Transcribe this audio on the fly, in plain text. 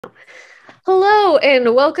Hello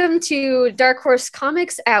and welcome to Dark Horse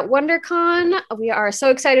Comics at WonderCon. We are so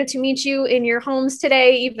excited to meet you in your homes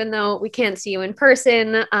today, even though we can't see you in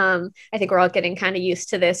person. I think we're all getting kind of used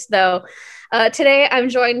to this, though. Today, I'm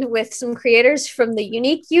joined with some creators from the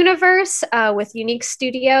YouNeek universe with YouNeek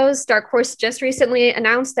Studios. Dark Horse just recently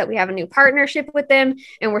announced that we have a new partnership with them,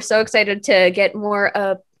 and we're so excited to get more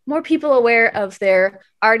people aware of their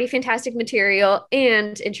already fantastic material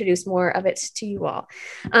and introduce more of it to you all.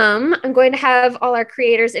 I'm going to have all our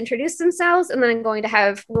creators introduce themselves, and then I'm going to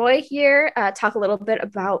have Roy here talk a little bit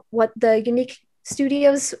about what the YouNeek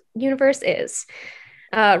Studios universe is.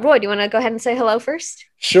 Roy, do you want to go ahead and say hello first?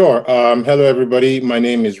 Sure. Hello, everybody. My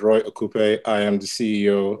name is Roy Okupe. I am the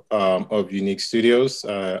CEO of YouNeek Studios,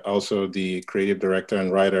 also the creative director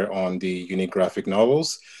and writer on the YouNeek graphic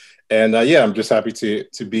novels. And yeah, I'm just happy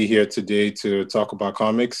to be here today to talk about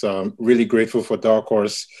comics. Really grateful for Dark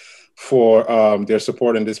Horse for their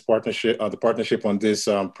support in this partnership, the partnership on this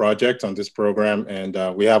project, on this program.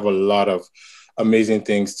 And we have a lot of amazing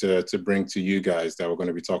things to bring to you guys that we're going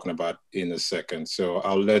to be talking about in a second. So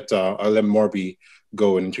I'll let Morby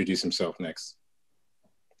go and introduce himself next.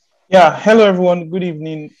 Yeah, hello everyone. Good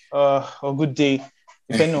evening or good day,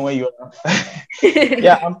 depending on where you are.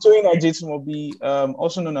 Yeah, I'm Toyin Ajit Mobi,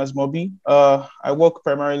 also known as Mobi. I work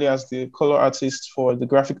primarily as the color artist for the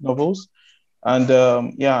graphic novels. And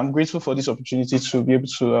yeah, I'm grateful for this opportunity to be able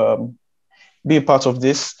to be a part of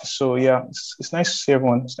this. So yeah, it's nice to see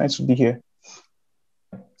everyone. It's nice to be here.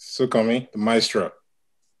 Sukomi, the maestro.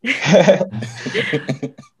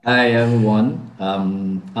 Hi everyone.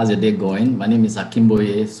 How's your day going? My name is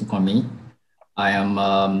Akimboye Sukomi. I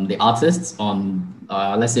am the artist on,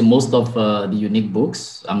 let's say, most of the YouNeek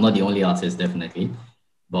books. I'm not the only artist, definitely,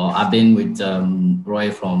 but I've been with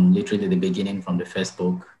Roy from literally the beginning, from the first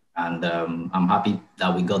book, and I'm happy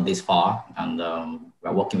that we got this far, and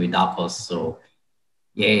we're working with Dark Horse, so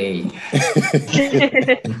yay!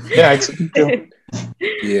 Yeah, it's a big deal.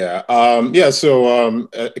 Yeah. So,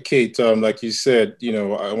 Kate, like you said,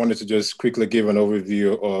 I wanted to just quickly give an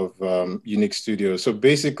overview of YouNeek Studios. So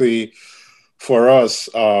basically, for us,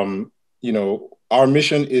 our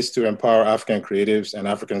mission is to empower African creatives and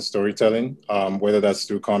African storytelling, whether that's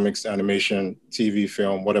through comics, animation, TV,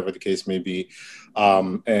 film, whatever the case may be.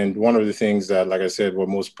 And one of the things that, like I said, we're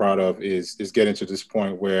most proud of is getting to this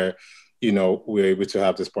point where we're able to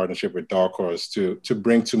have this partnership with Dark Horse to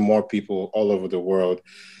bring to more people all over the world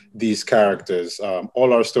these characters.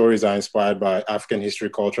 All our stories are inspired by African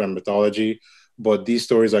history, culture, and mythology, but these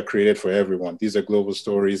stories are created for everyone. These are global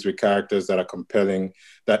stories with characters that are compelling,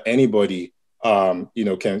 that anybody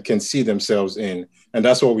can see themselves in. And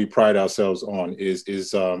that's what we pride ourselves on is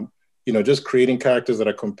just creating characters that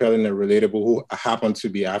are compelling and relatable who happen to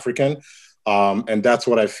be African. And that's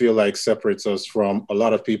what I feel like separates us from a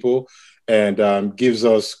lot of people and gives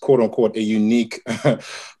us, quote unquote, a unique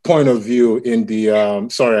point of view in the,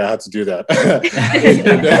 sorry, I had to do that.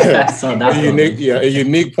 A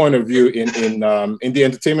unique point of view in the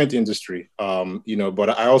entertainment industry. But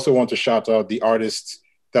I also want to shout out the artists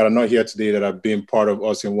that are not here today that have been part of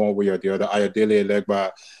us in one way or the other. Ayodele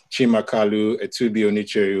Elegba, Chima Kalu, Etubi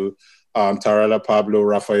Onicheyu, Tarela Pablo,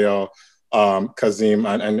 Raphael, Kazim,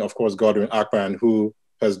 and of course, Godwin Akpan, who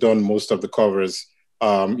has done most of the covers,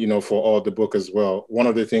 for all the book as well. One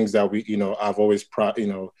of the things that I've always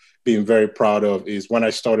been very proud of is when I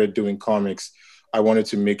started doing comics, I wanted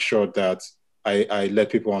to make sure that I let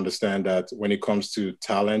people understand that when it comes to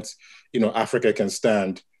talent, Africa can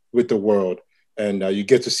stand with the world. And you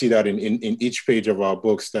get to see that in each page of our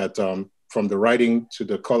books that from the writing to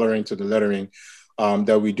the coloring to the lettering,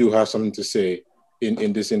 that we do have something to say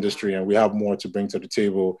in this industry. And we have more to bring to the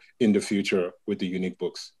table in the future with the YouNeek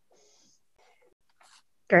books.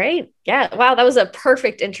 Great. Yeah. Wow. That was a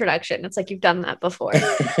perfect introduction. It's like you've done that before.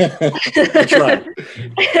 That's right.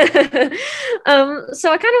 So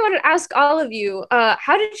I kind of wanted to ask all of you,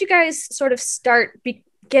 how did you guys sort of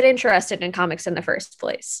get interested in comics in the first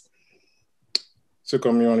place? So,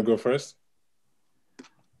 you want to go first?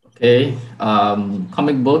 Okay.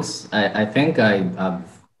 Comic books. I think I've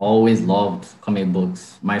always loved comic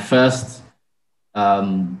books. My first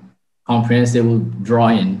comprehensive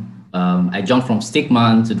drawing, I jumped from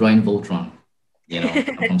Stickman to drawing Voltron.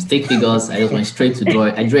 From stick figures, I just went straight to draw.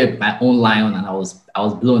 I drew my own lion, and I was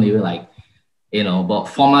blown away. But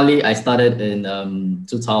formally, I started in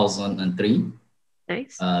 2003.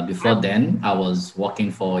 Nice. Before then, I was working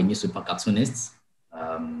for a newspaper cartoonist.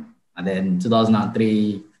 And then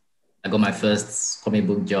 2003, I got my first comic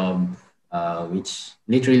book job which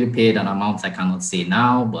literally paid an amount I cannot say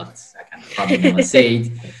now, but I can probably never say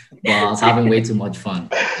it. But I was having way too much fun,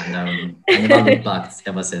 and I never looked back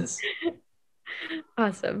ever since.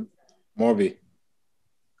 Awesome. Morby.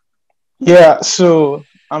 Yeah, so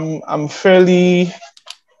I'm fairly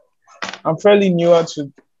newer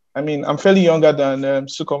to. I mean, I'm fairly younger than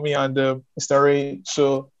Sukomi and Mr. Ray.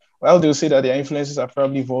 So while they'll say that their influences are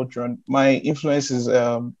probably Voltron, my influence is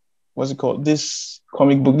what's it called? This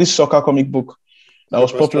comic book, this soccer comic book that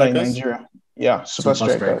was Super popular in Strikers? Nigeria. Yeah, Super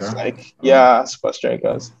Super Strikers. Striker. Like, yeah, Super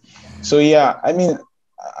Strikers. So yeah, I mean,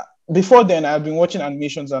 before then I've been watching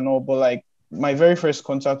animations and all, but like my very first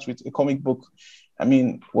contact with a comic book, I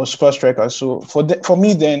mean, was Super Strikers. So for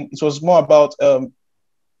me then, it was more about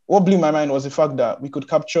what blew my mind was the fact that we could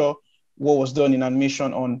capture what was done in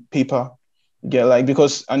animation on paper. Yeah, like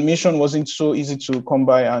because animation wasn't so easy to come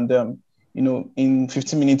by, and in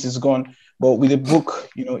 15 minutes it's gone. But with a book,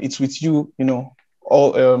 it's with you,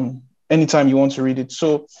 all anytime you want to read it.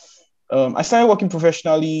 So I started working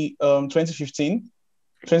professionally 2015.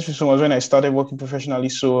 2015 was when I started working professionally.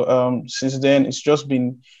 So since then, it's just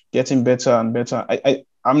been getting better and better.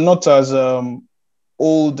 I'm not as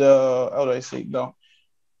old. How do I say it now?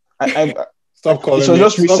 Stop calling it was me.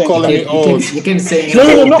 just Stop recent. calling me old. You keep saying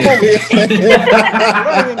No, old. not old.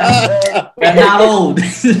 We're not old.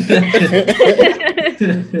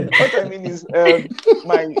 What I mean is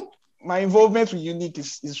my involvement with YouNeek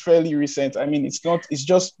is fairly recent. I mean, it's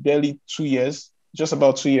just barely 2 years, just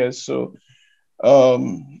about 2 years. So I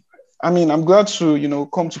mean, I'm glad to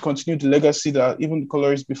come to continue the legacy that even the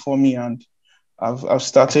colorists before me and I've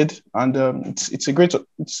started, and it's a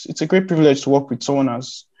great privilege to work with someone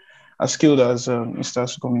as skilled as Mr.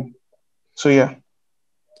 Sukomi. So yeah.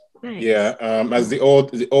 Nice. Yeah, as the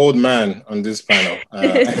old man on this panel.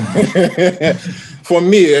 For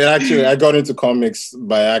me, actually, I got into comics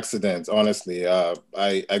by accident. Honestly,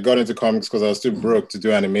 I got into comics because I was too broke to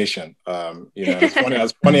do animation.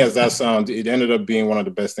 As funny as that sounds, it ended up being one of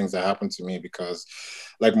the best things that happened to me because,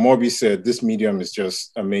 like Morby said, this medium is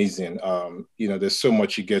just amazing. There's so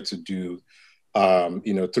much you get to do,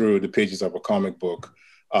 through the pages of a comic book.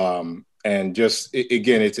 And just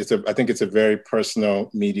again, I think it's a very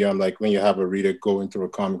personal medium. Like when you have a reader going through a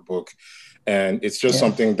comic book, and it's just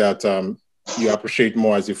something that you appreciate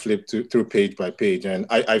more as you flip through page by page. And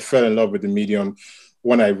I fell in love with the medium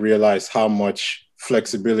when I realized how much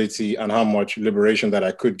flexibility and how much liberation that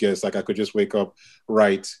I could get. It's like I could just wake up,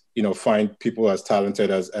 write, find people as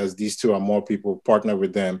talented as these two or more people, partner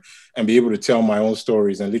with them, and be able to tell my own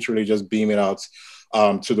stories and literally just beam it out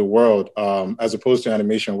to the world, as opposed to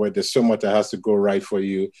animation where there's so much that has to go right for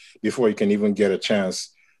you before you can even get a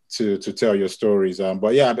chance to tell your stories.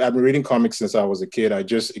 But yeah, I've been reading comics since I was a kid.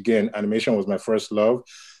 Animation was my first love.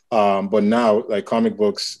 But now, like comic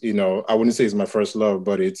books, I wouldn't say it's my first love,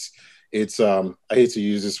 but it's I hate to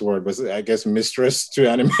use this word, but I guess mistress to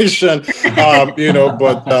animation.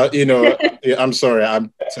 I'm sorry,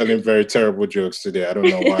 I'm telling very terrible jokes today. I don't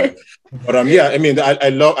know why. But yeah, I mean, I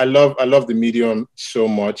love the medium so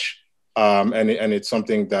much, and it's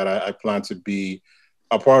something that I plan to be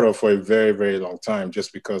a part of for a very, very long time.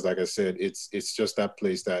 Just because, like I said, it's just that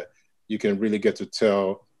place that you can really get to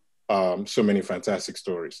tell so many fantastic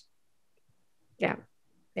stories. Yeah.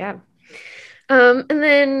 And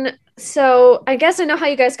then, so I guess I know how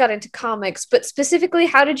you guys got into comics, but specifically,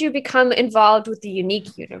 how did you become involved with the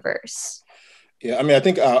YouNeek universe? Yeah, I mean, I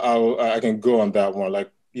think I can go on that one. Like,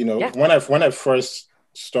 when I first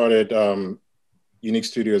started YouNeek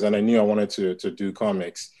Studios and I knew I wanted to do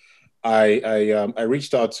comics, I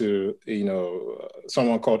reached out to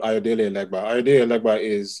someone called Ayodele Elegba. Ayodele Elegba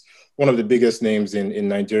is one of the biggest names in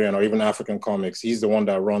Nigerian or even African comics. He's the one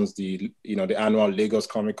that runs the annual Lagos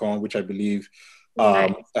Comic Con, which I believe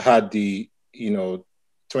had the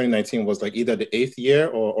 2019 was like either the 8th year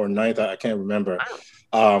or 9th. I can't remember.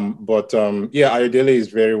 But Ayodele is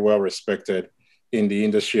very well respected in the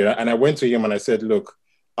industry. And I went to him and I said, look,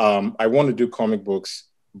 I want to do comic books,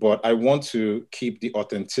 but I want to keep the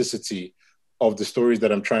authenticity of the stories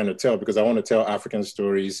that I'm trying to tell, because I want to tell African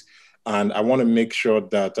stories. And I want to make sure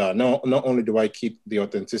that not only do I keep the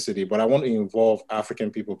authenticity, but I want to involve African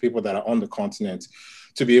people that are on the continent,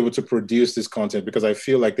 to be able to produce this content, because I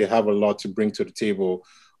feel like they have a lot to bring to the table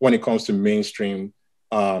when it comes to mainstream,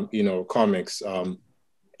 comics,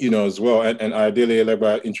 as well. And Ayodele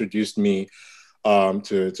Elegba introduced me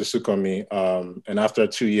to Sukomi. And after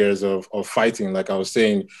 2 years of fighting, like I was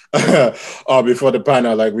saying before the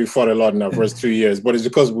panel, like we fought a lot in our first 2 years, but it's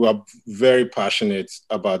because we are very passionate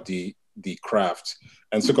about the craft.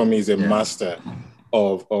 And Sukomi is a master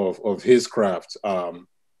of his craft.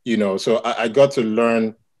 So I got to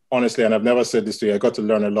learn honestly, and I've never said this to you, I got to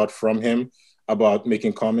learn a lot from him about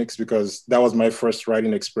making comics, because that was my first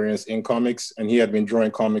writing experience in comics, and he had been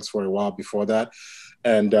drawing comics for a while before that.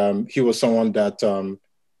 And he was someone that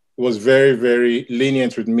was very, very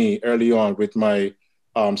lenient with me early on with my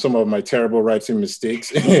some of my terrible writing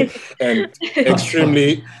mistakes and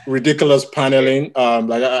extremely ridiculous paneling.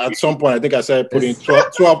 Like at some point, I think I started putting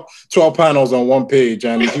 12 panels on one page,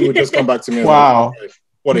 and he would just come back to me and wow. like,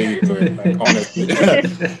 what are you doing? Like, honestly.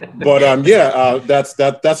 But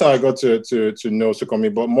that's how I got to know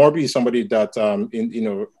Sukomi. But Morbi is somebody that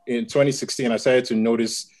in 2016 I started to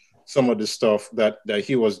notice some of the stuff that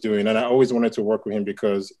he was doing, and I always wanted to work with him,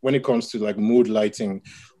 because when it comes to like mood lighting,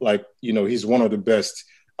 like he's one of the best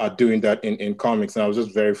at doing that in comics, and I was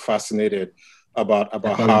just very fascinated about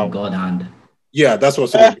how God hand. Yeah, that's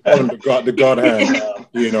what we call him, the God hand,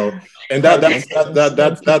 and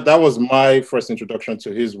that was my first introduction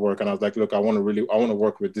to his work, and I was like, look, I want to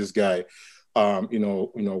work with this guy,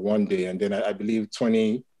 one day. And then I believe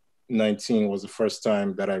 2019 was the first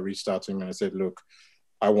time that I reached out to him and I said, look,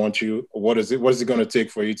 I want you. What is it going to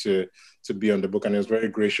take for you to be on the book? And he was very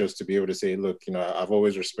gracious to be able to say, look, I've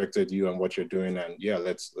always respected you and what you're doing, and yeah,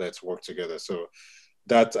 let's work together. So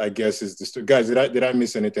that, I guess, is the guys. Did I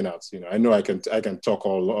miss anything else? I know I can talk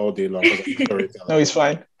all day long. No, it's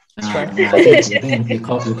fine. I think we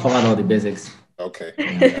covered all the basics. Okay,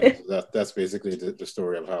 yeah, so that's basically the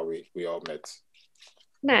story of how we all met.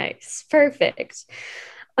 Nice, perfect.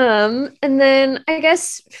 And then I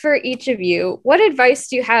guess for each of you, what advice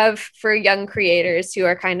do you have for young creators who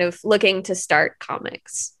are kind of looking to start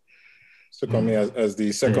comics? So coming as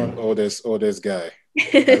the second oldest guy,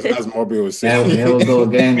 as Morbi was saying. There we go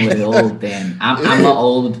again with the old thing. I'm not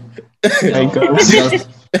old. I'm just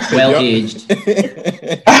well-aged.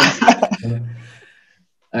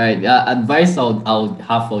 All right. Advice I would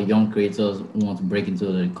have for young creators who want to break into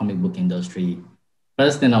the comic book industry.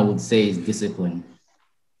 First thing I would say is discipline.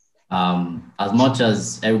 As much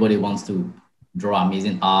as everybody wants to draw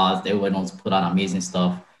amazing art, everyone wants to put out amazing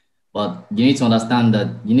stuff, but you need to understand that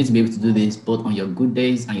you need to be able to do this both on your good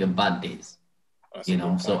days and your bad days.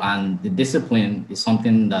 And the discipline is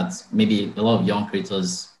something that maybe a lot of young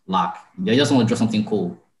creators lack. They just want to draw something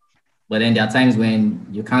cool, but then there are times when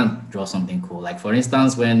you can't draw something cool. Like for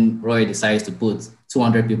instance, when Roy decides to put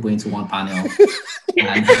 200 people into one panel,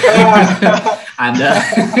 and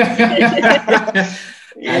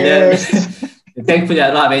then thankfully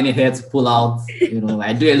I don't have any hair to pull out.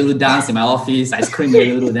 I do a little dance in my office, I scream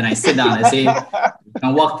a little, then I sit down, I say, you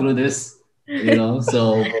can walk through this, So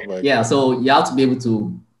so you have to be able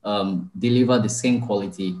to deliver the same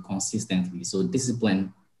quality consistently. So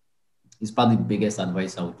discipline is probably the biggest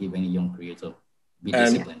advice I would give any young creator. Be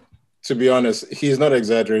disciplined. To be honest, he's not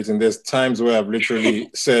exaggerating. There's times where I've literally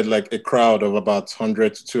said like a crowd of about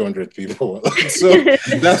 100 to 200 people. So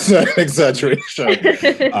that's not an exaggeration.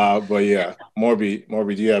 But yeah, Morbi,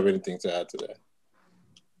 do you have anything to add to that?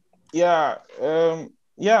 Yeah.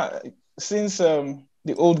 Since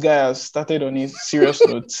the old guy has started on his serious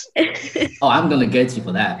notes. Oh, I'm gonna get you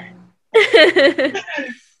for that.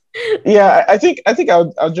 Yeah, I think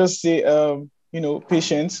I'll just say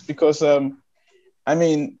patience, because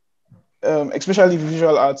especially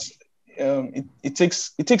visual arts, it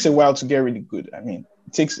takes a while to get really good.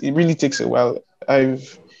 It really takes a while. I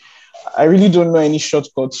really don't know any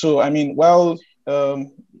shortcuts. So while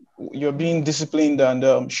you're being disciplined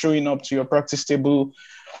and showing up to your practice table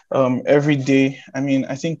every day,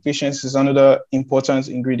 I think patience is another important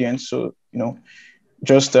ingredient. So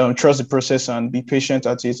just trust the process and be patient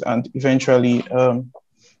at it, and eventually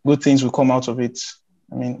good things will come out of it.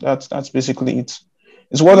 That's basically it.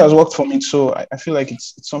 It's what has worked for me, so I feel like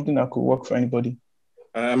it's something that could work for anybody.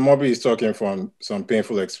 And Morbi is talking from some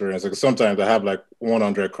painful experience. Like sometimes I have like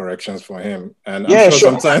 100 corrections for him, and I'm sure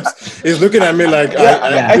sometimes he's looking at me like,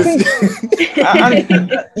 I think,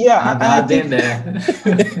 I've been there.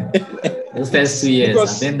 Those first 2 years,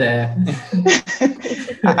 I've been there.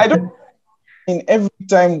 I don't. Every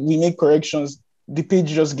time we make corrections, the page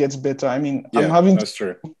just gets better. I'm having that's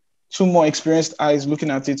true. 2 more experienced eyes looking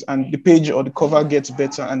at it, and the page or the cover gets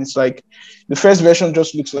better, and it's like the first version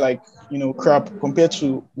just looks like crap compared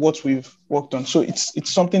to what we've worked on. So it's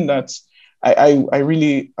something that I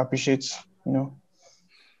really appreciate.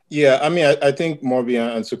 Yeah, I think Morbi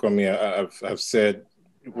and Sukomi have said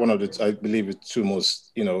one of the, I believe, the 2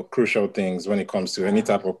 most crucial things when it comes to any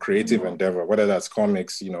type of creative endeavor, whether that's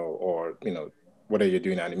comics, or whether you're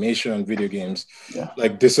doing animation, video games.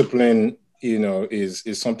 Like discipline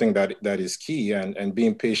is something that is key, and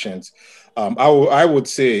being patient. I would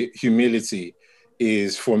say humility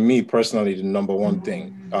is, for me personally, the number one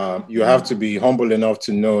thing. You have to be humble enough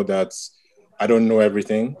to know that I don't know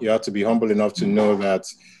everything. You have to be humble enough to know that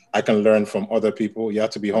I can learn from other people. You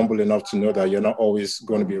have to be humble enough to know that you're not always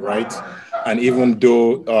going to be right. And even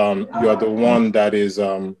though you're the one that is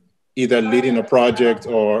either leading a project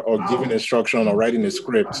or giving instruction or writing a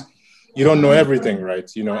script, you don't know everything, right?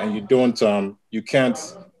 You know, and you don't, you can't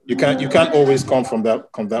always come from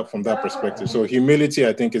that perspective. So humility,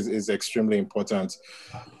 I think, is extremely important,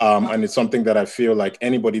 and it's something that I feel like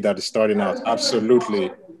anybody that is starting out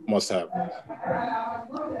absolutely must have.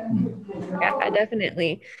 Yeah,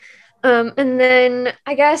 definitely. And then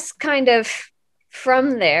I guess kind of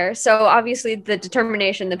from there, so obviously the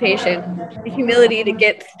determination, the patience, the humility to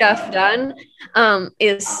get stuff done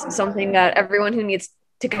is something that everyone who needs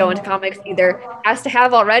to go into comics either has to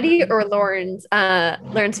have already or learns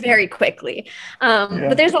very quickly.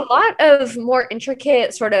 But there's a lot of more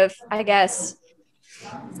intricate sort of, I guess,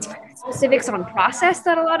 specifics on process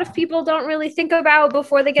that a lot of people don't really think about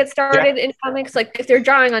before they get started in comics. Like if they're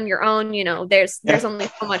drawing on your own, you know, there's only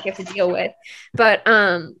so much you have to deal with. But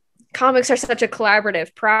comics are such a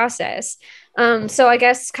collaborative process. So I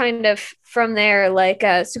guess kind of from there, like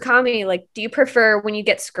Sukami, like do you prefer when you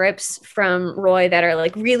get scripts from Roy that are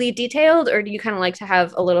like really detailed, or do you kind of like to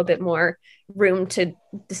have a little bit more room to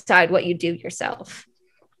decide what you do yourself?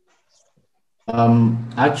 I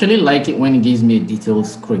actually like it when it gives me detailed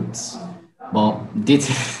scripts, but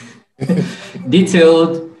detailed,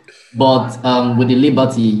 but with the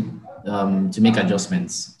liberty to make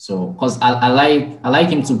adjustments. So, because I like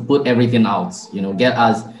him to put everything out, you know, get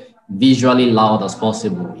as visually loud as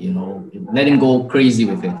possible, you know, let him go crazy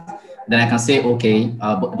with it. Then I can say, okay,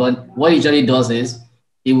 but what he usually does is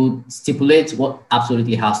he will stipulate what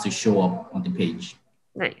absolutely has to show up on the page.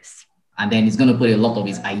 Nice. And then he's going to put a lot of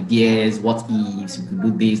his ideas, what ifs, we could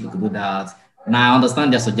do this, we could do that. Now I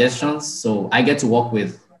understand their suggestions, so I get to work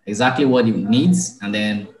with exactly what he needs, and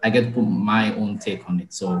then I get to put my own take on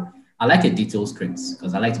it. So I like a detailed script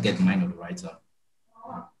because I like to get the mind of the writer.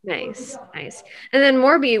 Nice. And then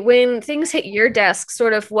Morby, when things hit your desk,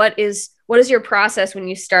 sort of what is your process when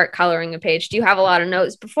you start coloring a page? Do you have a lot of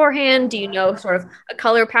notes beforehand? Do you know sort of a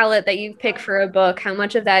color palette that you pick for a book? How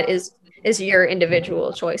much of that is your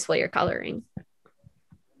individual choice while you're coloring?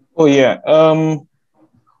 Oh yeah.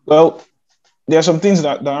 Well, there are some things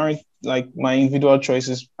that aren't like my individual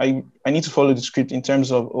choices. I need to follow the script in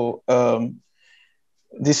terms of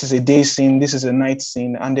this is a day scene, this is a night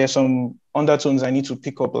scene, and there's some undertones I need to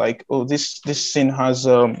pick up, like, oh, this scene has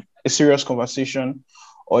a serious conversation,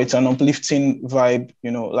 or it's an uplifting vibe,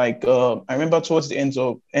 you know, like I remember towards the end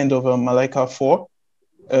of Malaika 4.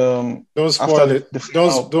 Don't spoil it.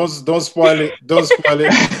 Don't spoil it. Don't spoil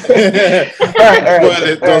it.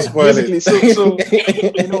 Don't spoil it. Basically, so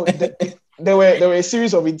you know, there were a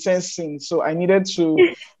series of intense scenes, so I needed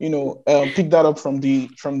to, you know, pick that up from the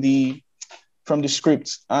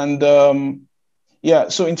script. And yeah,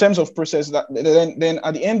 so in terms of process, that then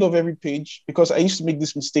at the end of every page, because I used to make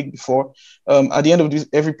this mistake before, at the end of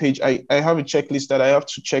every page, I have a checklist that I have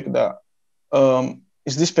to check that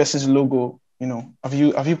is this person's logo, you know, have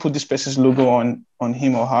you put this person's logo on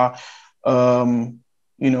him or her?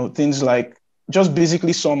 You know, things like just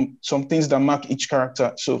basically some things that mark each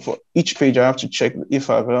character. So for each page, I have to check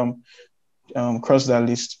if I've crossed that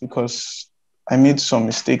list, because I made some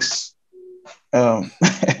mistakes. I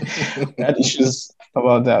had issues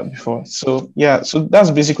about that before. So yeah, so that's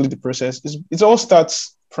basically the process. It all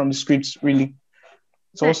starts from the scripts, really.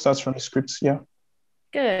 It all starts from the scripts. Yeah.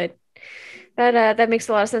 Good. That makes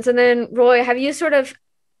a lot of sense. And then Roy, have you sort of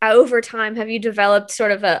over time, have you developed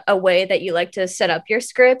sort of a way that you like to set up your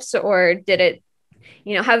scripts, or did it,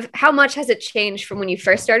 you know, how much has it changed from when you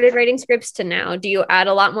first started writing scripts to now? Do you add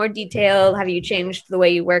a lot more detail? Have you changed the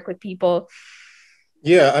way you work with people?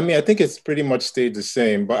 Yeah, I mean, I think it's pretty much stayed the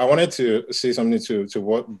same, but I wanted to say something to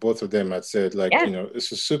what both of them had said. Like, you know,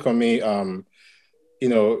 Susukomi, you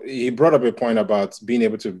know, he brought up a point about being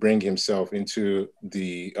able to bring himself into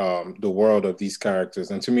the world of these characters,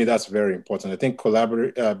 and to me, that's very important. I think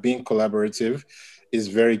being collaborative is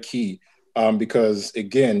very key, because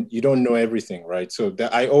again, you don't know everything, right? So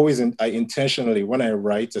that I intentionally, when I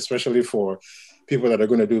write, especially for people that are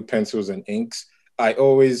going to do pencils and inks, I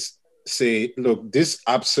always say, look, this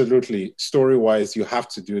absolutely story-wise, you have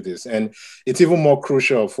to do this. And it's even more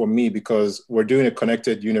crucial for me because we're doing a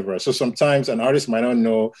connected universe. So sometimes an artist might not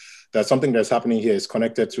know that something that's happening here is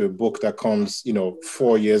connected to a book that comes, you know,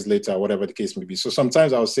 4 years later, whatever the case may be. So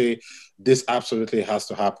sometimes I'll say, this absolutely has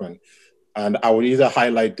to happen. And I would either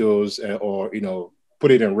highlight those or, you know,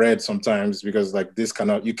 put it in red sometimes because like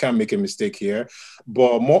you can't make a mistake here.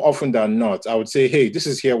 But more often than not, I would say, hey, this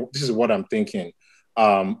is what I'm thinking.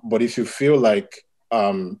 But if you feel like,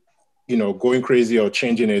 going crazy or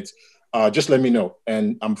changing it, just let me know,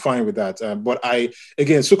 and I'm fine with that. But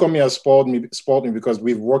again, Sukomi has spoiled me because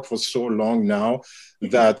we've worked for so long now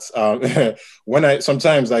that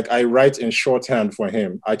sometimes like I write in shorthand for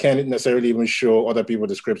him. I can't necessarily even show other people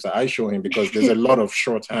the scripts that I show him because there's a lot of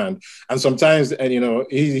shorthand. And sometimes, and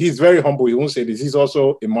he's very humble. He won't say this. He's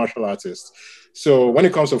also a martial artist. So when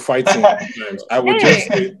it comes to fighting, sometimes I would just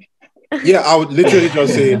say, yeah, I would literally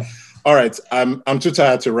just say, all right, I'm too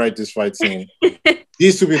tired to write this fight scene.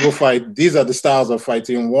 These two people fight. These are the styles of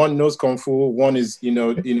fighting. One knows kung fu. One is,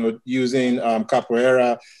 using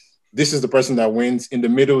capoeira. This is the person that wins. In the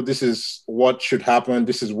middle, this is what should happen.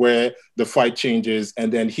 This is where the fight changes,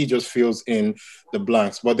 and then he just fills in the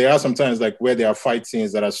blanks. But there are sometimes like where there are fight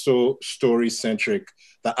scenes that are so story centric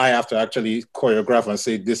that I have to actually choreograph and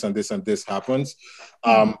say this and this and this happens.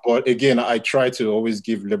 But again, I try to always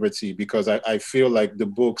give liberty because I feel like the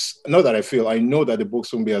books, not that I know that the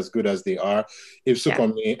books won't be as good as they are if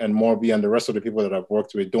Sukomi and Morbi and the rest of the people that I've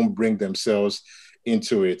worked with don't bring themselves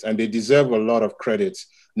into it. And they deserve a lot of credit,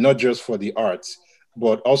 not just for the art,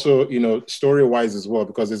 but also, story-wise as well,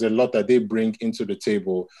 because there's a lot that they bring into the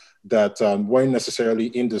table that weren't necessarily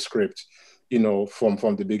in the script,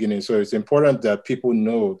 from the beginning. So it's important that people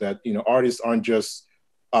know that, artists aren't just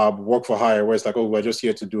work for hire where it's like, oh, we're just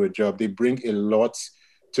here to do a job. They bring a lot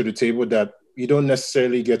to the table that you don't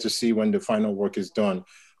necessarily get to see when the final work is done.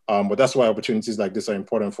 But that's why opportunities like this are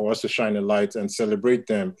important for us to shine a light and celebrate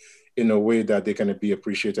them in a way that they can be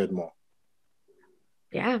appreciated more.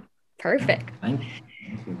 Yeah, perfect. Thank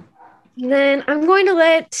you. Then I'm going to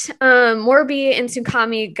let Morbi and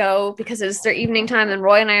Sukami go because it's their evening time, and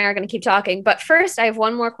Roy and I are going to keep talking. But first, I have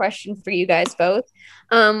one more question for you guys both.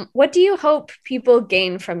 What do you hope people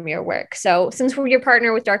gain from your work? So since we're your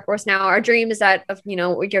partner with Dark Horse now, our dream is that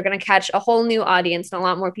you're going to catch a whole new audience and a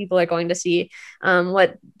lot more people are going to see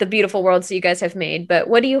what the beautiful worlds that you guys have made. But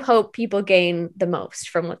what do you hope people gain the most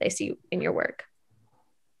from what they see in your work?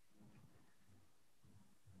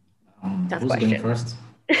 Who's going first?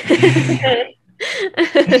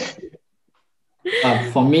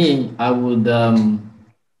 For me, I would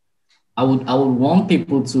want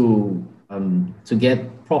people to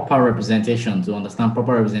get proper representation, to understand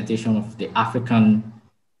proper representation of the African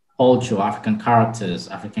culture, African characters,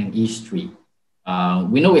 African history.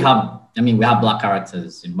 We know we have Black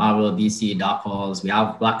characters in Marvel, DC, Dark Horse. We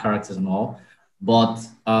have Black characters and all, but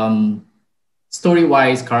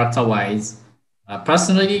story-wise, character-wise,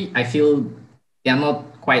 personally, I feel they are not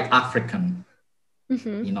quite African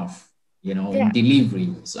enough, in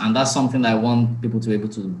delivery. So, and that's something that I want people to be able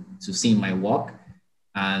to see in my work,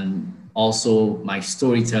 and also my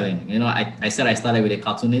storytelling. I said I started with a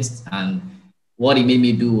cartoonist, and what it made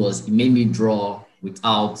me do was it made me draw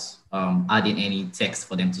without adding any text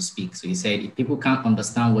for them to speak. So he said, if people can't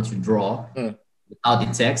understand what you draw without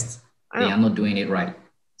the text, they are not doing it right.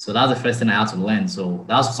 So that's the first thing I had to learn. So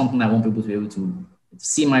that's something I want people to be able to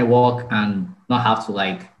see my work and not have to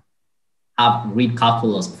read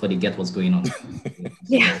calculus before they get what's going on.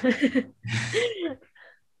 Yeah.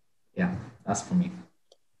 Yeah, that's for me.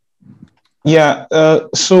 Yeah.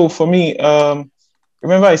 So for me,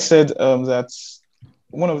 remember I said that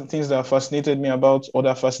one of the things that fascinates me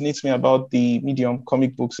about the medium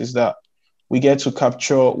comic books is that we get to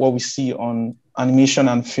capture what we see on animation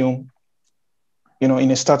and film,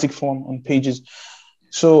 in a static form on pages.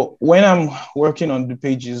 So when I'm working on the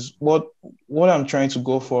pages, what I'm trying to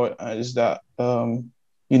go for is that,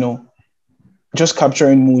 just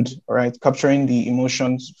capturing mood, right? Capturing the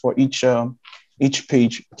emotions for each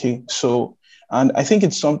page. Okay. So, and I think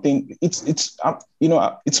it's something,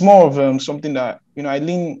 it's more of something that, I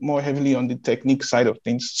lean more heavily on the technique side of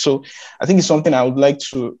things. So I think it's something I would like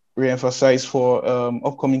to reemphasize for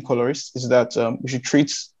upcoming colorists is that we should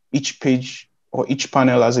treat each page or each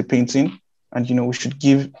panel as a painting. And, we should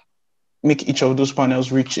make each of those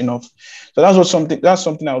panels rich enough. So that's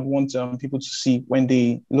something I would want people to see when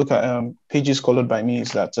they look at pages colored by me,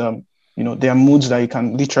 is that, there are moods that you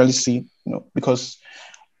can literally see, because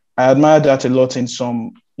I admire that a lot in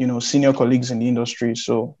some, senior colleagues in the industry.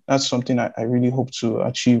 So that's something I really hope to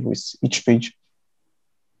achieve with each page.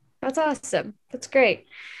 That's awesome. That's great.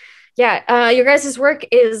 Yeah, your guys' work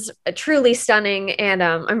is truly stunning, and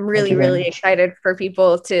I'm really excited for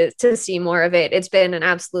people to see more of it. It's been an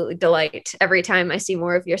absolute delight every time I see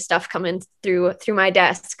more of your stuff coming through my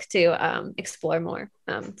desk to explore more.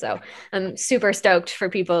 So I'm super stoked for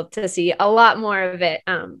people to see a lot more of it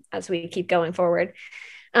as we keep going forward.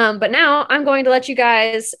 But now I'm going to let you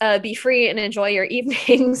guys be free and enjoy your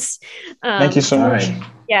evenings. Thank you so All much. right.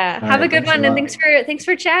 Yeah, All have a right. good Thanks a one, and lot. thanks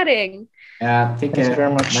for chatting. Yeah. Take Thank you care.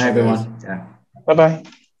 very much. Bye, everyone. Yeah. Bye-bye.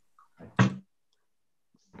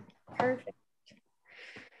 Perfect.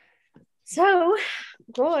 So,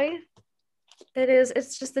 Roy,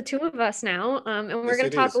 it's just the two of us now, and we're Yes, going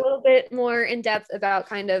it to talk is. a little bit more in depth about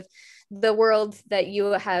kind of the world that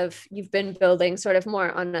you've been building, sort of more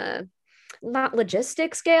on a not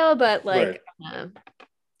logistic scale, but Right. like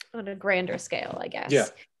on a grander scale, I Yeah.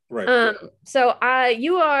 guess. Right. So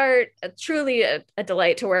you are truly a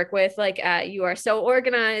delight to work with. Like you are so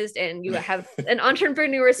organized and you have an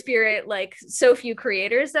entrepreneur spirit, like so few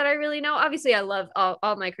creators that I really know. Obviously, I love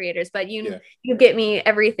all my creators, but you get me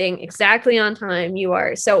everything exactly on time. You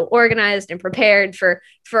are so organized and prepared for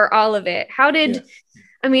all of it. How did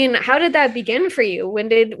that begin for you? When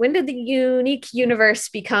did the YouNeek universe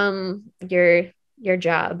become your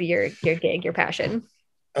job, your gig, your passion?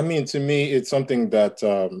 I mean, to me, it's something that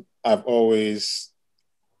I've always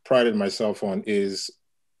prided myself on is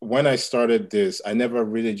when I started this, I never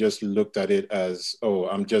really just looked at it as, oh,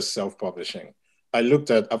 I'm just self-publishing.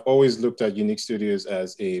 I've always looked at YouNeek Studios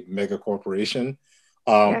as a mega corporation,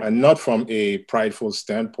 and not from a prideful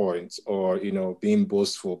standpoint or, being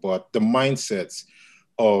boastful, but the mindsets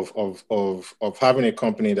of having a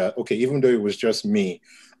company that, okay, even though it was just me,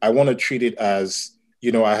 I want to treat it as,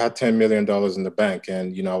 I had $10 million in the bank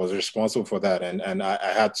and, I was responsible for that. And I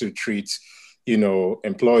had to treat,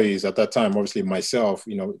 employees at that time, obviously myself,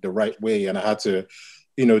 the right way. And I had to,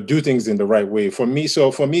 do things in the right way for me.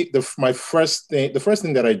 So for me, the first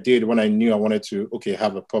thing that I did when I knew I wanted to, okay,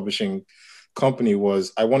 have a publishing company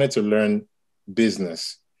was I wanted to learn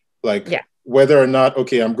business. Like, whether or not,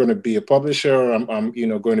 okay, I'm going to be a publisher, or I'm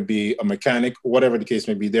going to be a mechanic, whatever the case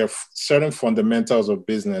may be, there are certain fundamentals of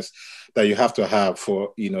business that you have to have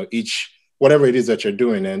for, each, whatever it is that you're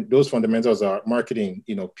doing. And those fundamentals are marketing,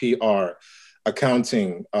 PR,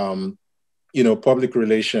 accounting, public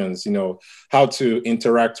relations, how to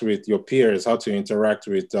interact with your peers, how to interact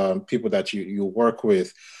with people that you work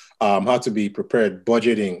with, how to be prepared,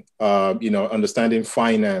 budgeting, understanding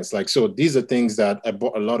finance. Like, so these are things that I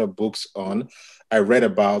bought a lot of books on, I read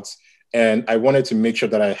about, and I wanted to make sure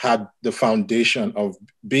that I had the foundation of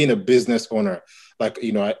being a business owner. Like,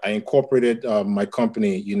 I incorporated my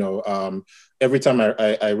company, every time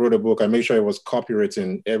I wrote a book, I made sure it was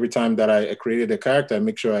copywritten. Every time that I created a character, I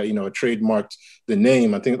make sure I, trademarked the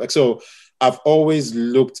name. I think like, so I've always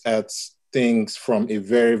looked at things from a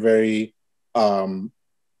very, very, I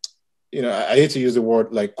hate to use the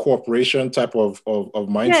word like corporation type of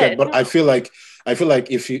mindset, but I feel like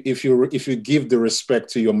if you give the respect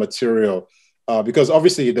to your material, because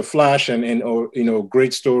obviously the flash and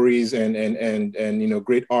great stories and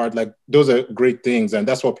great art, like those are great things, and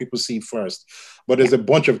that's what people see first. But there's a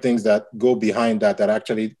bunch of things that go behind that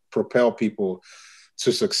actually propel people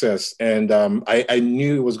to success. And I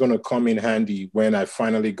knew it was going to come in handy when I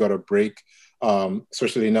finally got a break,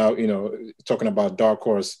 especially now, talking about Dark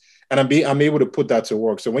Horse. And I'm able to put that to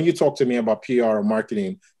work. So when you talk to me about PR or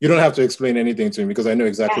marketing, you don't have to explain anything to me because I know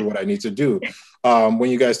exactly what I need to do. When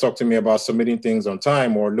you guys talk to me about submitting things on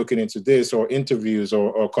time or looking into this or interviews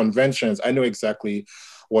or conventions, I know exactly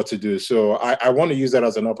what to do. So I want to use that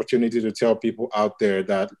as an opportunity to tell people out there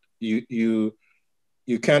that you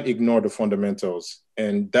can't ignore the fundamentals.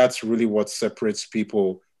 And that's really what separates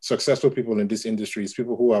people, successful people in this industry, is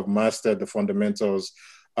people who have mastered the fundamentals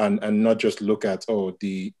and not just look at,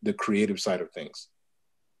 the creative side of things.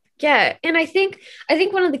 Yeah. And I think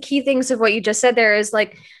one of the key things of what you just said there is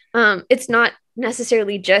like, it's not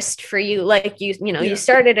necessarily just for you. Like you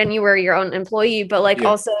started and you were your own employee, but like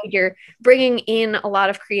also you're bringing in a lot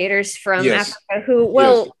of creators from Africa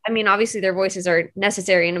who, I mean, obviously their voices are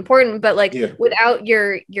necessary and important, but like without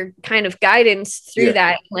your kind of guidance through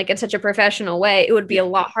that, like in such a professional way, it would be a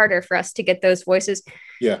lot harder for us to get those voices.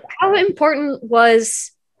 Yeah. How important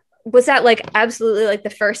was that like absolutely like the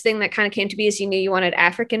first thing that kind of came to be as you knew you wanted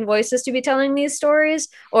African voices to be telling these stories,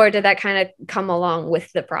 or did that kind of come along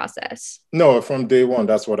with the process? No, from day one,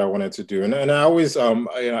 that's what I wanted to do. And I always,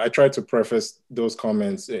 I try to preface those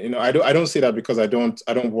comments. I don't say that because I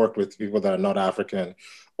don't work with people that are not African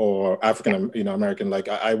or African, American. Like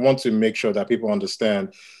I want to make sure that people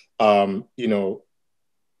understand, a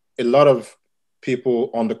lot of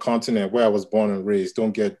people on the continent where I was born and raised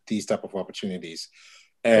don't get these type of opportunities.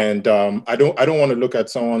 And I don't want to look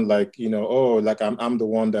at someone like, like I'm the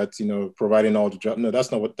one that's, providing all the jobs. No,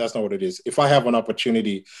 that's not what it is. If I have an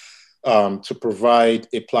opportunity to provide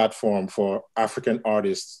a platform for African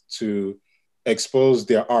artists to expose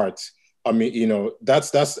their art, I mean,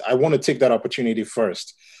 that's I want to take that opportunity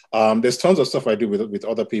first. There's tons of stuff I do with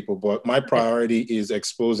other people, but my priority is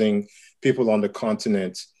exposing people on the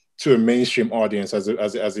continent to a mainstream audience as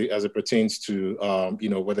it pertains to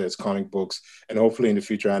whether it's comic books and hopefully in the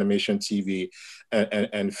future animation, TV,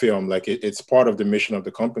 and film. Like it's part of the mission of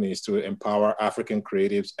the company is to empower African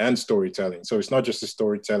creatives and storytelling. So it's not just the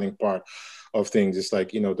storytelling part of things. It's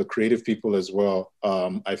like the creative people as well.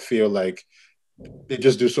 I feel like they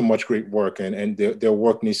just do so much great work, and their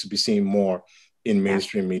work needs to be seen more in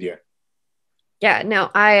mainstream media. Yeah, no,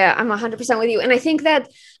 I'm 100% with you. And I think that,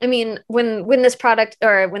 I mean, when this product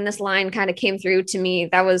or when this line kind of came through to me,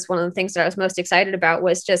 that was one of the things that I was most excited about,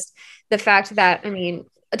 was just the fact that, I mean,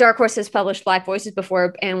 Dark Horse has published Black Voices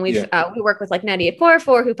before, and we work with like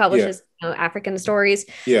 9844, who publishes African stories.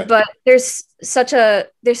 Yeah. But there's such a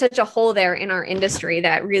hole there in our industry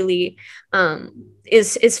that really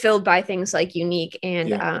is filled by things like YouNeek,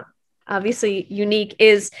 and obviously YouNeek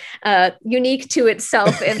is unique to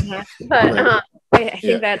itself in that, but I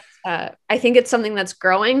think that I think it's something that's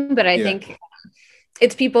growing, but I think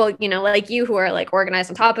it's people, like you, who are like organized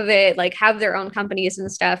on top of it, like have their own companies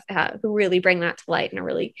and stuff, who really bring that to light and are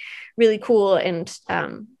really, really cool. And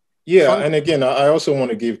fun. And again, I also want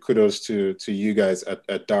to give kudos to you guys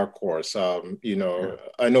at Dark Horse. I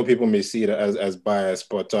know people may see it as biased,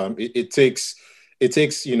 but it takes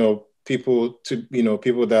people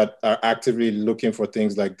that are actively looking for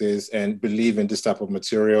things like this and believe in this type of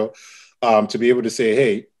material, to be able to say,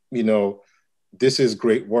 hey, this is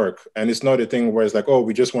great work. And it's not a thing where it's like, oh,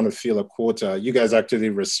 we just want to fill a quota. You guys actually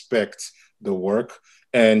respect the work,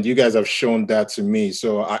 and you guys have shown that to me.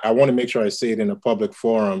 So I want to make sure I say it in a public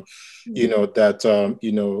forum, that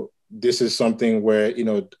this is something where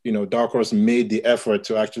Dark Horse made the effort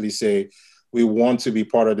to actually say we want to be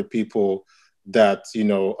part of the people that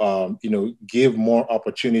give more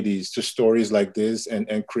opportunities to stories like this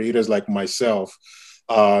and creators like myself.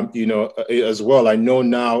 As well, I know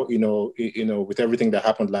now, with everything that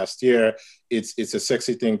happened last year, it's a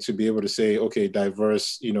sexy thing to be able to say, okay,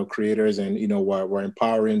 diverse, creators, and we're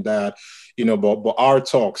empowering that, but our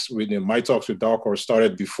talks my talks with Dark Horse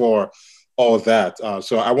started before all that.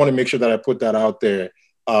 So I want to make sure that I put that out there,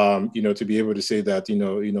 to be able to say that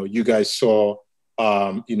you guys saw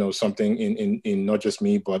something in not just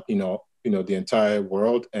me, but the entire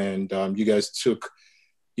world, and you guys took.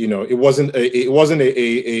 It wasn't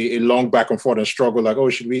a long back and forth and struggle like, oh,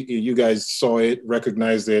 you guys saw it,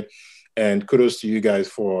 recognized it, and kudos to you guys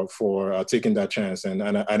for taking that chance. And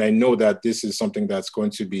I know that this is something that's going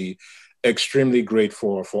to be extremely great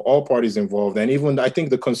for all parties involved. And even I think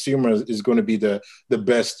the consumer is going to be the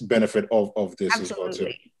best benefit of this. Absolutely. As well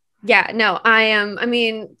too. Yeah, no, I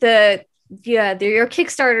mean, your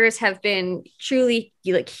Kickstarters have been truly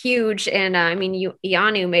like huge, and I mean,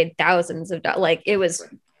 Ianu made thousands of dollars. Like, it was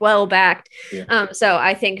well backed. So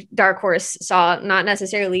I think Dark Horse saw not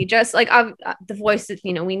necessarily just like the voices,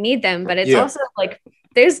 we need them, but it's also like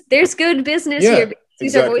there's good business here.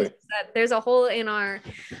 These are voices that there's a hole in our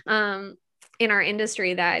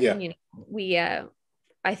industry that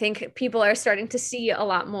I think people are starting to see a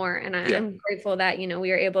lot more, and I'm grateful that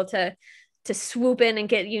we are able to swoop in and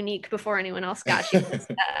get YouNeek before anyone else got you.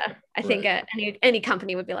 I think any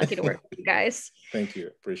company would be lucky to work with you guys. Thank you.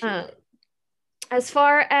 Appreciate that. As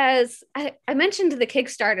far as I mentioned the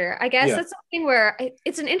Kickstarter, I guess that's something where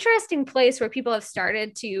it's an interesting place where people have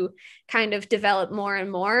started to kind of develop more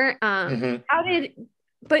and more.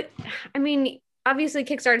 But I mean, obviously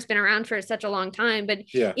Kickstarter's been around for such a long time, but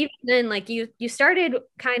even then, like you started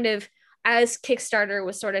kind of as Kickstarter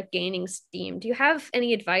was sort of gaining steam. Do you have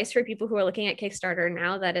any advice for people who are looking at Kickstarter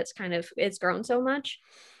now that it's grown so much?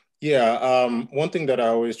 Yeah, one thing that I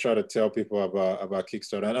always try to tell people about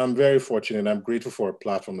Kickstarter, and I'm very fortunate, I'm grateful for a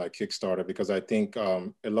platform like Kickstarter, because I think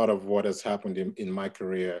a lot of what has happened in my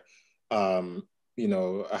career,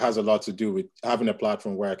 has a lot to do with having a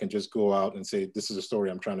platform where I can just go out and say, this is a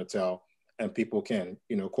story I'm trying to tell, and people can,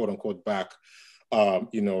 quote unquote, back,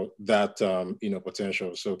 that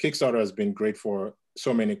potential. So Kickstarter has been great for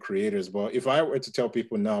so many creators. But if I were to tell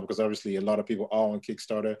people now, because obviously a lot of people are on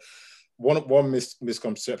Kickstarter, one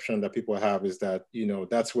misconception that people have is that,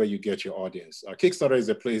 that's where you get your audience. Kickstarter is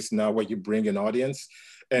a place now where you bring an audience,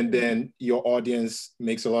 and then your audience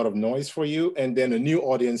makes a lot of noise for you. And then a new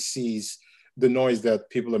audience sees the noise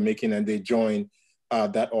that people are making, and they join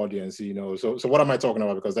that audience, So what am I talking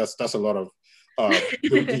about? Because that's a lot of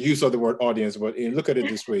the use of the word audience. But look at it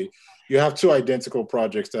this way. You have two identical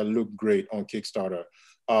projects that look great on Kickstarter.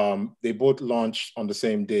 They both launched on the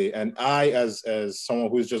same day. And I, as someone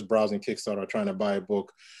who's just browsing Kickstarter trying to buy a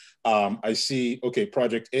book, I see, okay,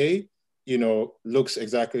 project A looks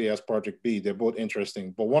exactly as Project B. They're both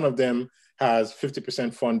interesting, but one of them has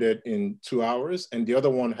 50% funded in 2 hours, and the other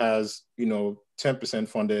one has 10%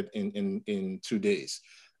 funded in 2 days.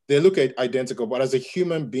 They look identical, but as a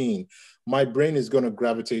human being, my brain is going to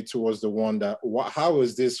gravitate towards the one that, how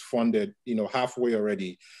is this funded, halfway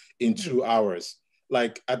already in 2 hours?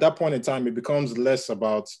 Like at that point in time, it becomes less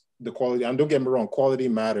about the quality. And don't get me wrong, quality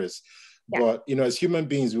matters. Yeah. But, as human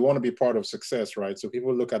beings, we want to be part of success, right? So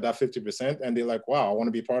people look at that 50% and they're like, wow, I want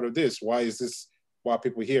to be part of this. Why is this? Why are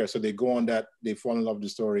people here? So they go on that, they fall in love with the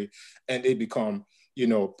story, and they become,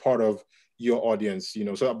 part of your audience,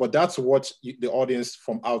 So, but that's what the audience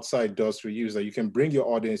from outside does for you, is that you can bring your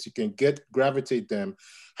audience, you can gravitate them,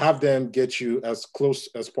 have them get you as close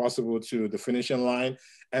as possible to the finishing line.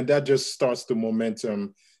 And that just starts the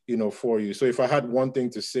momentum, for you. So if I had one thing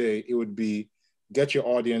to say, it would be, get your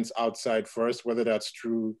audience outside first, whether that's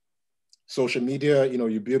through social media,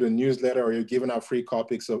 you build a newsletter, or you're giving out free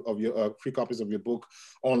copies of your book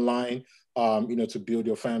online, to build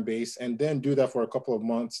your fan base, and then do that for a couple of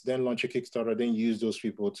months, then launch a Kickstarter, then use those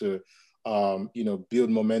people to, build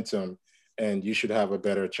momentum, and you should have a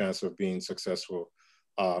better chance of being successful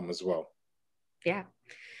as well. Yeah.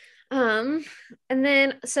 And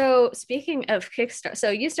then, so speaking of Kickstarter, so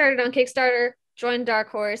you started on Kickstarter, joined Dark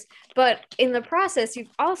Horse, but in the process, you've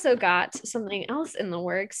also got something else in the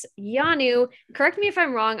works. Yanu, correct me if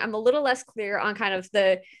I'm wrong, I'm a little less clear on kind of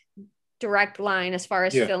the direct line as far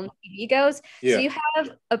as film and TV goes. Yeah. So you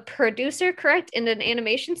have a producer, correct, in an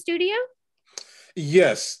animation studio?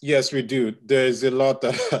 Yes, we do. There's a lot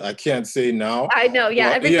that I can't say now. I know,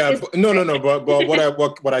 yeah. But, no.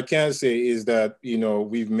 But what I can say is that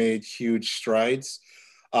we've made huge strides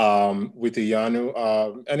with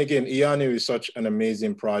Iyanu. And again, Iyanu is such an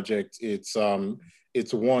amazing project. It's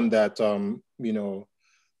one that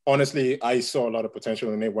honestly, I saw a lot of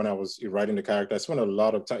potential in it when I was writing the character. I spent a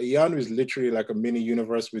lot of time. Iyanu is literally like a mini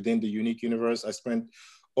universe within the YouNeek universe. I spent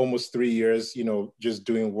almost 3 years, just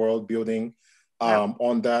doing world building.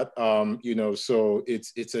 On that, so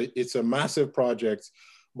it's a massive project,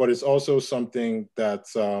 but it's also something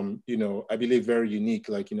that's, I believe very unique.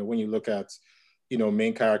 Like, when you look at,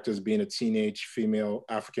 main characters being a teenage female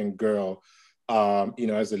African girl,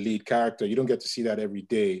 as a lead character, you don't get to see that every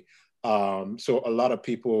day. So a lot of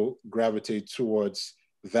people gravitate towards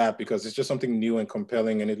that because it's just something new and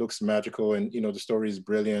compelling, and it looks magical, and, the story is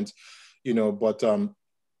brilliant, but,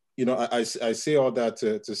 I say all that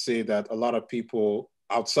to say that a lot of people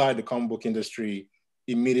outside the comic book industry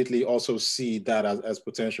immediately also see that as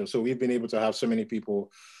potential. So we've been able to have so many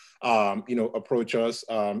people, approach us.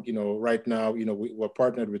 Right now, we're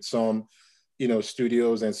partnered with some,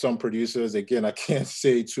 studios and some producers. Again, I can't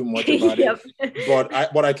say too much about it,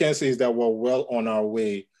 but what I can say is that we're well on our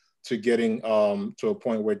way to getting to a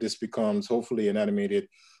point where this becomes hopefully an animated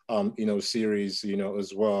series,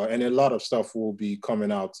 as well. And a lot of stuff will be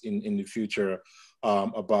coming out in the future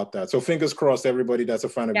about that. So fingers crossed, everybody that's a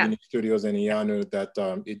fan of YouNeek Studios and Iyanu, that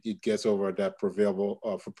it gets over that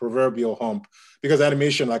proverbial hump, because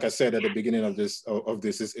animation, like I said at the beginning of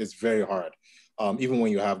this is very hard, even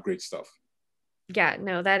when you have great stuff. Yeah,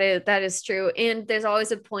 no, that is true. And there's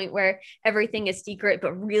always a point where everything is secret,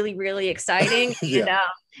 but really, really exciting. And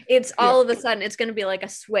it's all of a sudden, it's going to be like a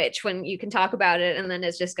switch when you can talk about it. And then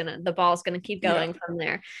it's just the ball's going to keep going from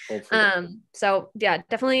there. So yeah,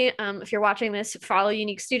 definitely. If you're watching this, follow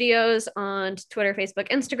YouNeek Studios on Twitter, Facebook,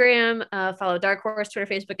 Instagram, follow Dark Horse,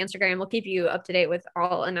 Twitter, Facebook, Instagram. We'll keep you up to date with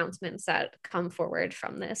all announcements that come forward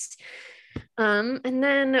from this. And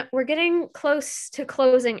then we're getting close to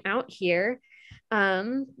closing out here.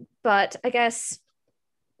 But I guess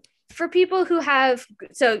for people who have,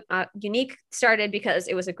 YouNeek started because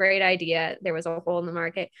it was a great idea. There was a hole in the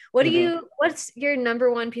market. What's your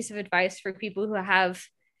number one piece of advice for people who have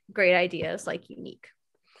great ideas like YouNeek?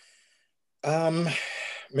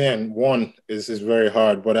 Man, one is very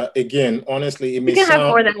hard, but again, honestly, it may have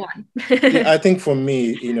more than one. I think for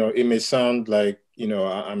me, it may sound like,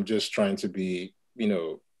 I'm just trying to be,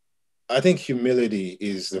 I think humility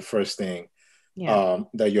is the first thing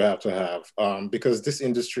that you have to have, because this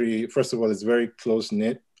industry, first of all, is very close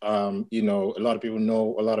knit. A lot of people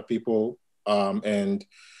know a lot of people, and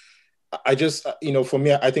I just, for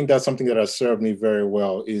me, I think that's something that has served me very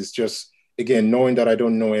well, is just, again, knowing that I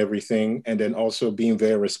don't know everything, and then also being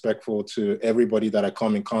very respectful to everybody that I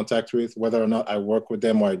come in contact with, whether or not I work with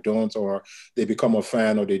them or I don't, or they become a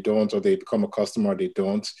fan or they don't, or they become a customer or they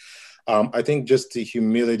don't. I think just the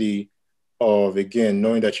humility of, again,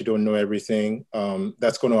 knowing that you don't know everything,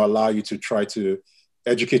 that's going to allow you to try to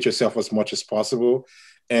educate yourself as much as possible,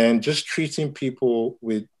 and just treating people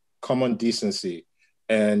with common decency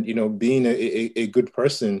And, being a good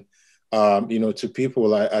person, to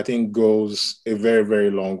people, I think goes a very,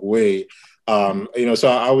 very long way. So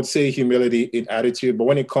I would say humility in attitude, but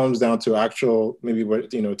when it comes down to actual, maybe,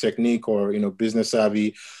 technique or, business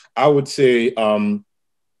savvy, I would say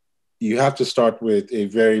you have to start with a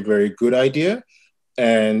very, very good idea,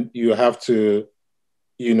 and you have to,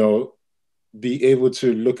 be able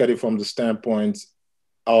to look at it from the standpoint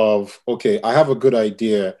of, okay, I have a good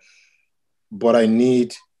idea, but I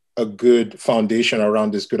need a good foundation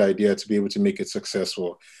around this good idea to be able to make it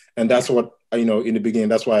successful. And that's what, in the beginning,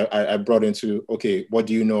 that's why I brought into, okay, what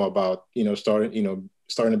do you know about, starting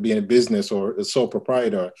to be in a business or a sole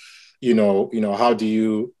proprietor? How do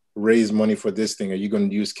you raise money for this thing? Are you going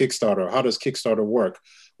to use Kickstarter? How does Kickstarter work?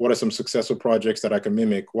 What are some successful projects that I can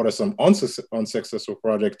mimic? What are some unsuccessful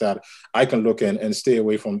projects that I can look in and stay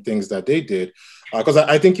away from things that they did? Because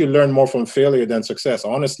I think you learn more from failure than success.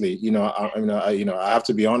 Honestly, I have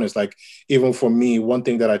to be honest. Like, even for me, one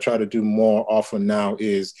thing that I try to do more often now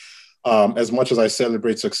is, as much as I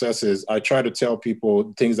celebrate successes, I try to tell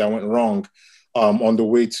people things that went wrong on the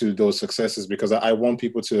way to those successes, because I want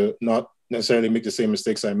people to not necessarily make the same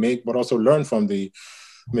mistakes I make, but also learn from the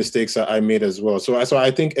mistakes that I made as well. So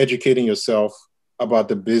I think educating yourself about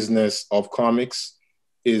the business of comics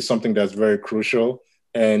is something that's very crucial.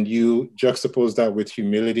 And you juxtapose that with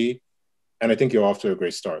humility, and I think you're off to a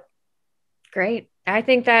great start. Great. I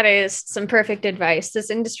think that is some perfect advice. This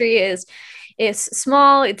industry is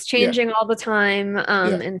small, it's changing all the time.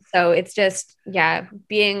 And so it's just,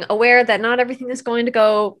 being aware that not everything is going to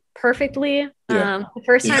go perfectly. The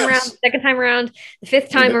first time around, the second time around, the fifth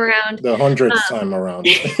time around, the 100th time around.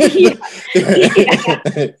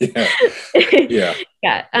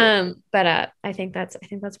 But I think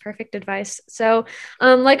that's perfect advice. So,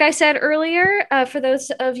 like I said earlier, for those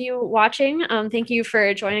of you watching, thank you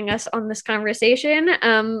for joining us on this conversation.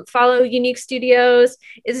 Follow YouNeek Studios.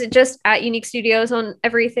 Is it just at YouNeek Studios on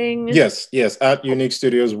everything? Yes, at YouNeek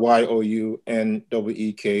Studios, YOUNWEK,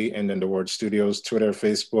 and then the word studios, Twitter,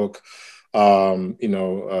 Facebook,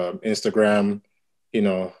 Instagram,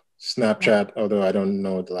 Snapchat, although I don't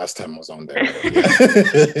know the last time I was on there.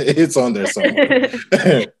 It's on there somewhere.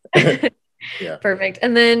 Yeah. Perfect.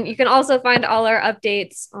 And then you can also find all our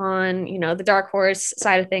updates on, the Dark Horse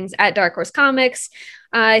side of things at Dark Horse Comics.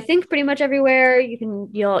 I think pretty much everywhere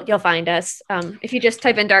you'll find us. If you just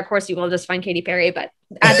type in Dark Horse, you will just find Katy Perry, but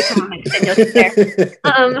add the comments and you'll get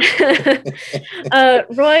there.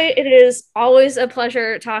 Roy, it is always a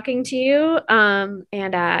pleasure talking to you. And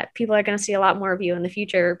people are going to see a lot more of you in the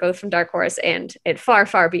future, both from Dark Horse and far,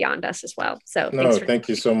 far beyond us as well. So thank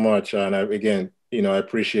you so much. And again, I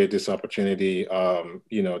appreciate this opportunity,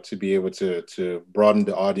 to be able to broaden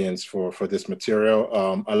the audience for this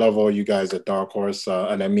material. I love all you guys at Dark Horse,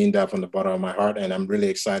 and I mean that from the bottom of my heart. And I'm really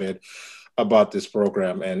excited about this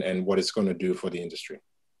program and what it's going to do for the industry.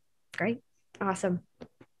 Great. Awesome.